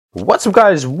What's up,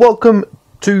 guys? Welcome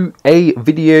to a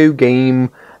video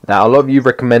game that a lot of you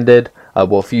recommended,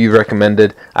 well, a few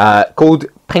recommended, called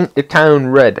Paint the Town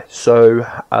Red. So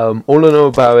all I know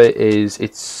about it is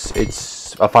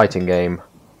it's a fighting game,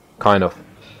 kind of.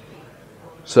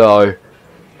 So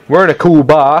we're in a cool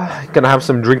bar, gonna have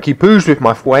some drinky poos with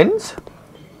my friends.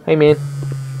 Hey man.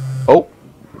 Oh,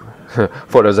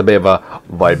 thought it was a bit of a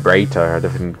vibrator.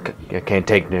 I can't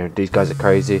take it. These guys are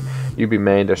crazy. You be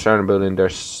made. They're starting a building.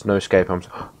 There's no escape.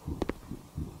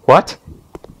 What?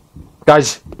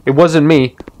 Guys, it wasn't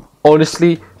me.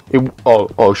 Honestly, it.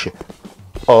 Oh shit.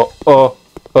 Throw.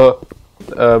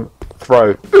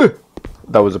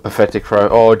 That was a pathetic throw.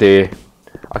 Oh dear.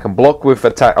 I can block with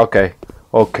attack. Okay.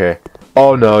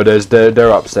 Oh no, they're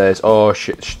upstairs. Oh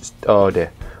shit. Oh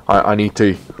dear. I need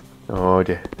to. Oh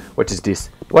dear. What is this?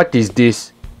 What is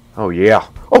this? Oh yeah.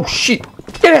 Oh shit.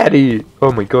 Get out of here.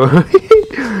 Oh my god.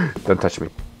 Don't touch me.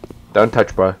 Don't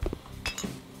touch, bro.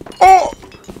 Oh!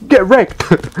 Get wrecked.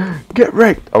 Get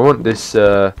wrecked. I want this,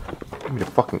 give me the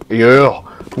fucking, yeah.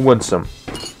 Who wants some?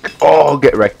 Oh,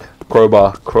 get wrecked.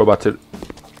 Crowbar to,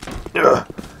 ugh.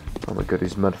 Oh my god,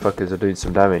 these motherfuckers are doing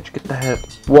some damage. Get the hell.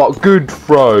 What good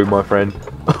throw, my friend.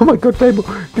 Oh my god, table.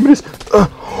 Give me this.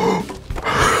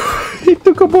 He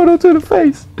took a bottle to the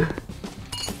face.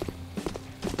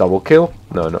 Double kill?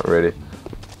 No, not really.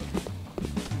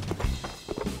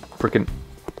 Freaking.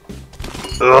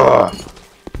 Ugh.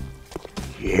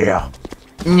 Yeah.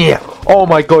 Oh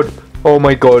my god. Oh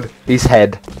my god. His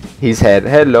head.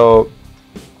 Hello.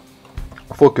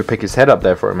 I thought I could pick his head up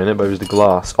there for a minute, but it was the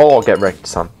glass. Oh, get wrecked,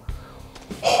 son.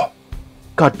 Oh.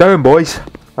 God damn, boys.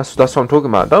 That's what I'm talking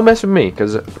about. Don't mess with me,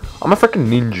 because I'm a freaking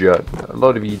ninja. A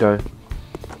lot of you don't.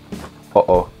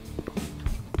 Uh-oh.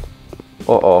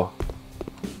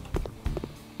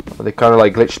 They kind of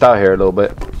like glitched out here a little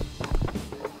bit.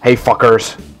 Hey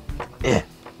fuckers.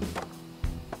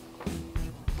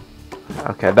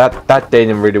 Okay, that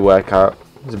didn't really work out.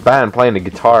 There's a band playing the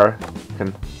guitar.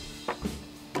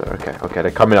 Okay,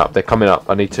 they're coming up.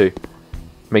 I need to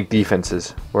make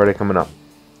defenses. Where are they coming up?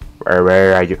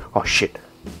 Where are you? Oh shit.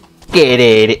 Get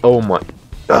it. Oh my.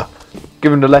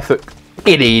 Give him the left hook.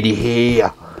 Get out of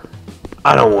here.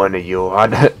 I don't want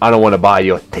to buy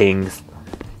your things.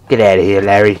 Get out of here,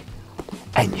 Larry.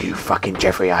 And you fucking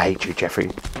Jeffrey, I hate you,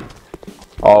 Jeffrey.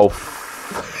 Oh,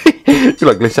 you're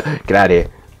like, listen, get out of here.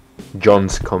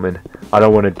 John's coming. I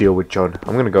don't want to deal with John.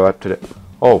 I'm gonna go up to the.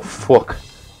 Oh fuck.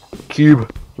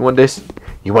 Cube, you want this?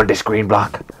 You want this green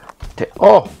block?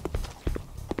 Oh,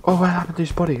 what happened to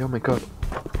his body? Oh my god.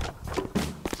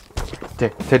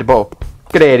 Take the ball.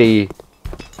 Get out of here.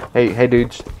 Hey,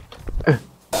 dudes.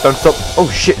 Don't stop. Oh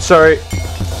shit, sorry.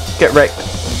 Get wrecked.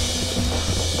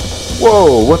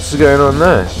 Whoa, what's going on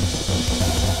there?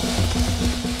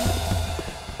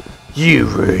 You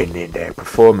ruining their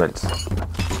performance.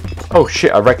 Oh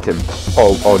shit, I wrecked him.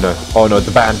 Oh no,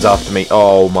 the band's after me.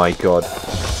 Oh my god.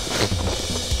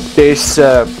 This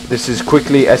is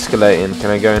quickly escalating.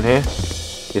 Can I go in here?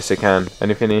 Yes, I can.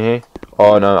 Anything in here?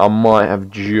 Oh no, I might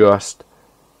have just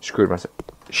screwed myself.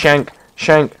 Shank,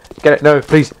 get it. No,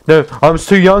 please, no. I'm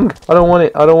too young. I don't want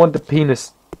it. I don't want the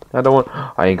penis. I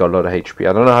ain't got a lot of HP.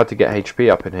 I don't know how to get HP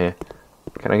up in here.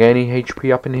 Can I get any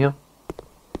HP up in here?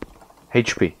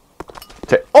 HP.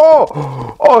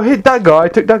 Oh, hit that guy. I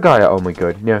took that guy out. Oh my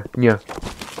god. Yeah.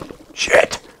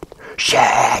 Shit.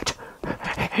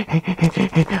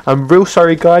 I'm real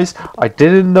sorry, guys. I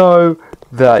didn't know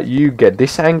that you get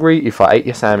this angry if I ate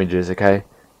your sandwiches, okay?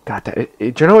 God, do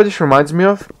you know what this reminds me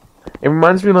of? It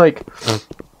reminds me like...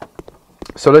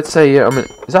 So let's say, I mean,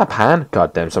 is that a pan?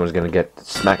 God damn, someone's gonna get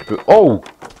smacked. Oh,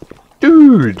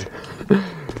 dude,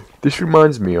 this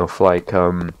reminds me of like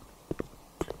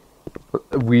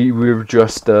we've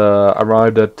just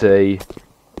arrived at a.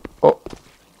 Oh,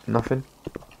 nothing.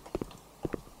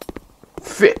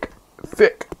 Thick.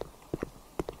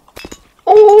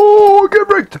 Oh, get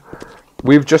wrecked.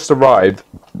 We've just arrived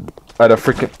at a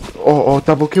freaking. Oh,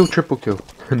 double kill, triple kill.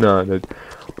 No.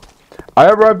 I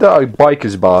arrived at a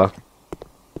biker's bar.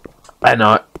 And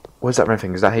what's that red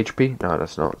thing? Is that HP? No,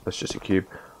 that's not. That's just a cube.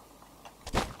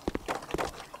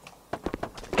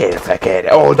 Get the fuck out.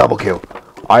 Oh, double kill.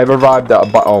 I have arrived at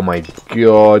a oh my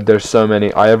god, there's so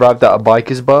many. I arrived at a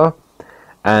biker's bar,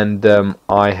 and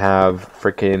I have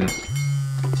freaking.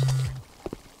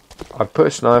 I put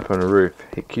a sniper on a roof.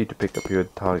 Hit Q to pick up your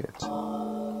targets.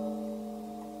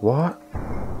 What?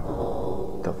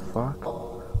 The fuck?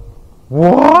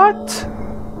 What?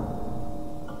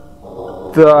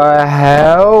 The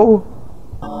hell?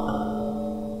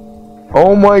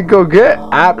 Oh my god, get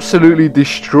absolutely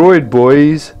destroyed,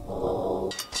 boys.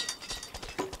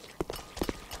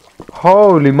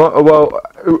 Holy mo- well,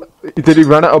 did he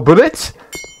run out of bullets?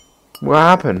 What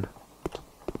happened?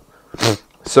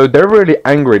 So they're really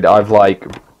angry that I've like,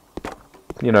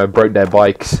 you know, broke their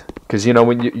bikes. Because, you know,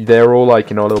 when they're all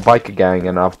like, you know, a little biker gang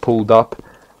and I've pulled up.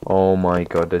 Oh my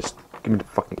god, give me the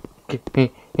fucking...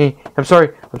 I'm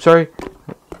sorry, I'm sorry.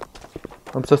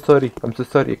 I'm so sorry,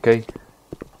 okay?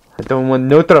 I don't want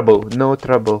no trouble, no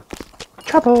trouble.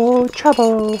 Trouble,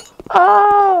 trouble.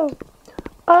 Oh!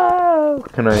 Oh!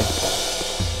 Can I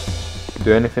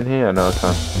do anything here? No, I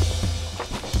can't.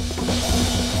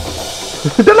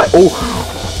 They're like, oh!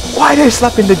 Why are they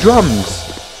slapping the drums?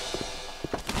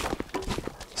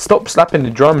 Stop slapping the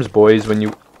drums, boys, when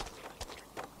you...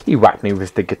 He whacked me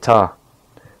with the guitar.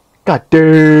 God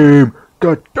damn!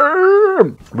 God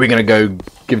damn! We're gonna go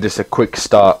give this a quick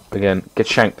start again. Get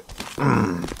shanked.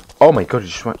 Oh my god, you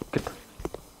just went...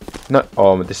 No,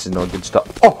 oh, this is not a good start.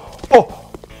 Oh! Oh!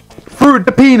 Through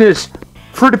the penis!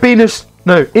 Through the penis!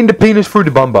 No, in the penis, through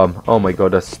the bum bum. Oh my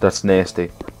god, that's nasty.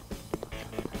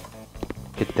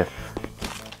 Get the...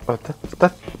 Oh,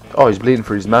 that... Oh, he's bleeding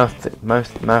through his mouth.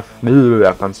 Mouth.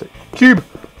 I can't say. Cube!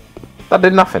 That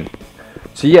did nothing.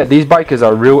 So yeah, these bikers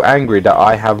are real angry that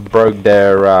I have broke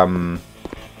their, Oh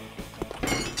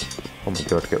my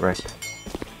god, get wrecked.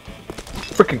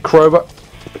 Freaking crowbar.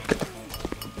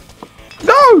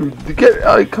 No!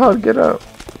 I can't get out.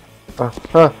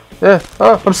 Yeah,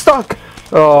 I'm stuck!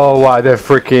 Oh, wow, they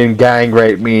freaking gang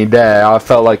raped me there. I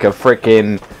felt like a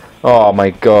freaking... Oh my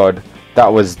god.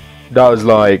 That was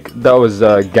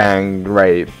gang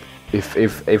rape.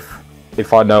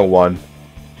 If I know one,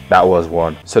 that was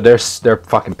one. So they're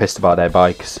fucking pissed about their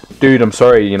bikes. Dude, I'm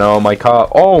sorry, you know, my car...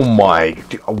 Oh my...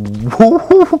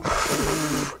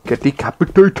 Get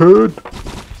decapitated!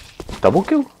 Double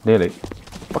kill? Nearly.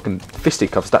 Fucking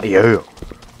fisticuffs that... Yeah!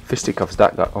 Fisticuffs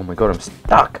that guy. Oh my god, I'm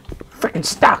stuck! Freaking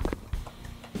stuck!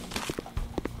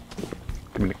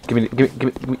 Give me...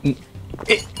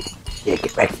 Yeah,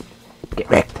 get wrecked. Get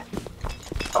wrecked.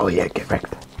 Oh yeah, get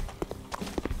wrecked.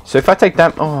 So if I take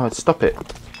that... Oh, stop it.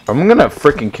 I'm gonna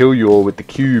freaking kill you all with the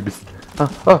cubes. I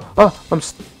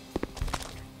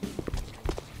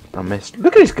missed.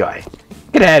 Look at this guy.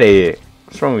 Get out of here.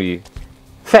 What's wrong with you?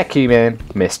 Fat key, man.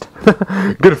 Missed.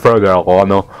 Good throw there,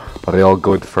 Lano. Real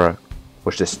good throw.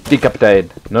 Watch this.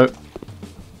 Decapitated. Nope.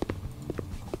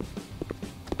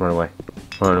 Run away.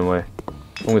 Run away.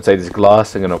 I'm gonna take this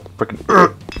glass. I'm gonna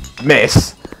freaking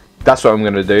miss. That's what I'm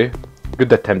gonna do.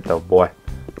 Good attempt, though, boy.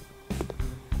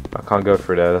 I can't go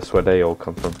through there. That's where they all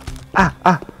come from.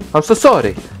 I'm so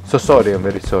sorry. So sorry. I'm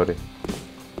very sorry.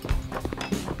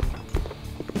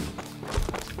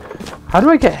 How do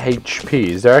I get HP?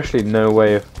 Is there actually no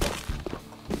way of...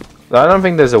 I don't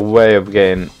think there's a way of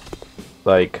getting,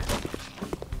 like...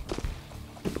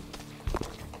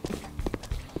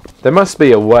 There must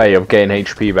be a way of getting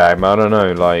HP back, but I don't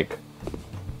know, like...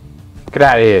 Get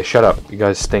out of here, shut up, you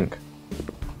guys stink.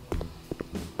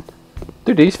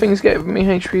 Do these things get me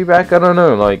HP back? I don't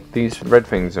know, like, these red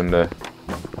things on the...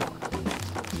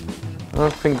 I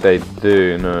don't think they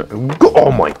do, no.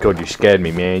 Oh my god, you scared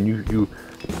me, man. You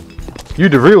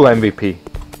the real MVP.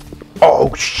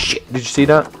 Oh shit, did you see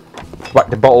that? Whack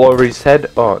the bottle over his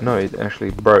head. Oh no, it actually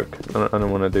broke. I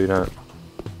don't want to do that.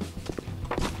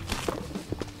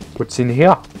 What's in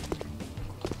here?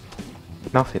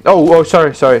 Nothing. Oh,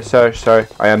 sorry.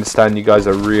 I understand you guys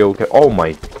are real. Oh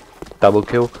my, double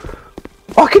kill.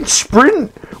 I can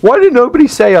sprint. Why did nobody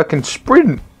say I can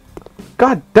sprint?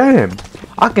 God damn,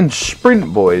 I can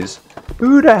sprint, boys.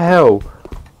 Who the hell?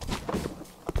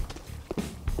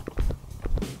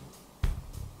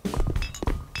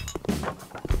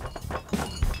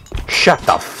 Shut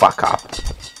the fuck up.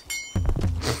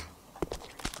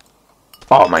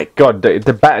 Oh my god,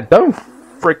 the band, don't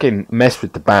freaking mess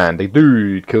with the band. They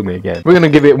do kill me again. We're gonna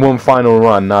give it one final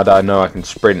run now that I know I can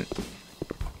sprint.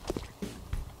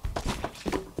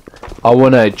 I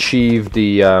wanna achieve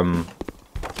the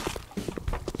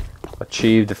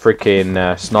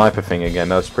freaking sniper thing again.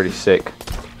 That was pretty sick.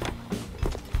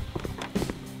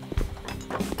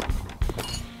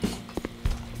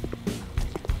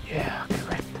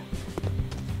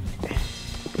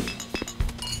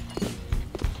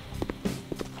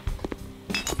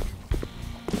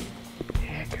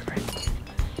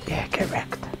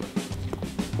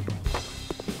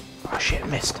 Oh shit, I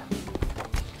missed.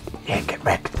 Yeah, get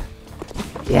wrecked.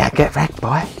 Yeah, get wrecked,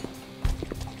 boy.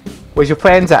 Where's your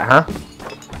friends at, huh?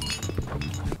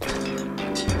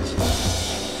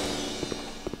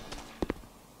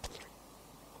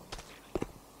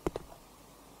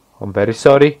 I'm very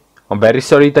sorry. I'm very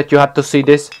sorry that you had to see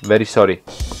this. Very sorry.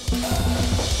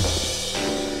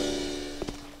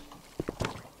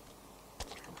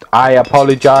 I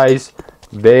apologize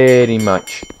very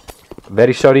much.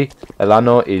 Very sorry.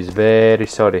 Elano is very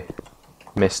sorry.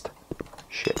 Missed.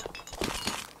 Shit.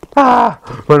 Ah!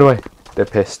 Run away. They're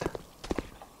pissed.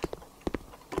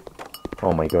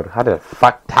 Oh my god. How the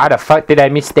fuck did I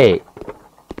miss that?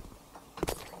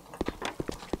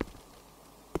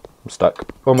 I'm stuck.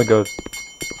 Oh my god.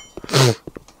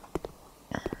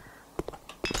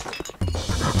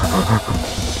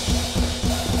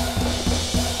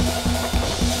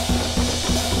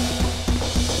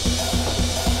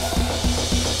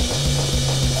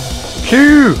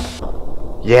 Phew!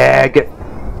 Yeah, get...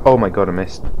 Oh my god, I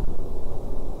missed.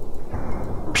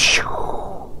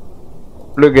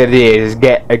 Look at this,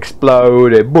 get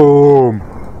exploded. Boom!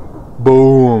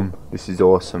 Boom! This is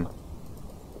awesome.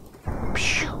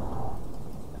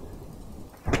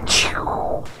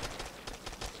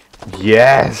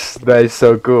 Yes! That is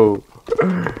so cool.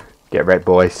 Get wrecked,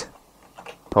 boys.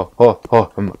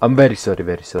 I'm very sorry,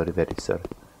 very sorry, very sorry.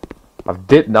 I've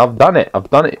done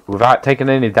it without taking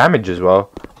any damage as well.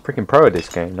 Freaking pro at this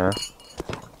game now.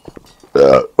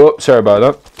 Oh, sorry about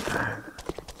that.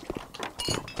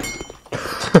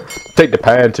 Take the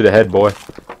pan to the head, boy.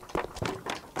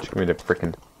 Just give me the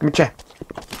freaking. Give me chair.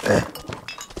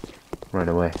 Run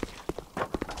away.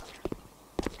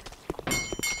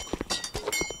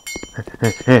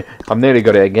 I've nearly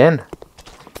got it again.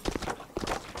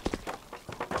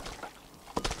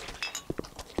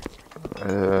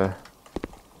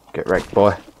 Get wrecked,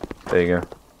 boy. There you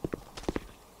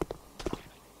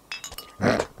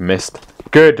go. Missed.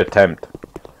 Good attempt.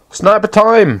 Sniper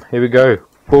time! Here we go.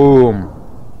 Boom.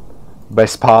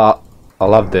 Best part. I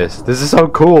love this. This is so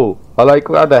cool. I like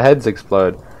how the heads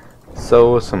explode.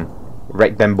 So awesome.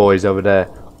 Wreck them boys over there.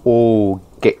 Oh,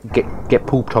 get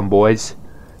pooped on, boys.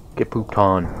 Get pooped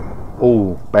on.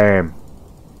 Oh, bam.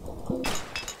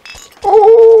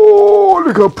 Oh,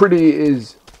 look how pretty it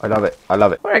is. I love it. I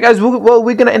love it. Alright guys, well,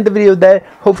 we're going to end the video there.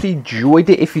 Hopefully you enjoyed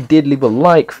it. If you did, leave a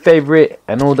like, favorite,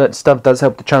 and all that stuff does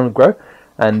help the channel grow.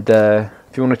 And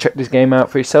if you want to check this game out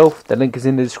for yourself, the link is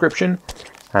in the description.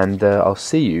 And I'll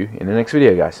see you in the next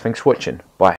video, guys. Thanks for watching. Bye.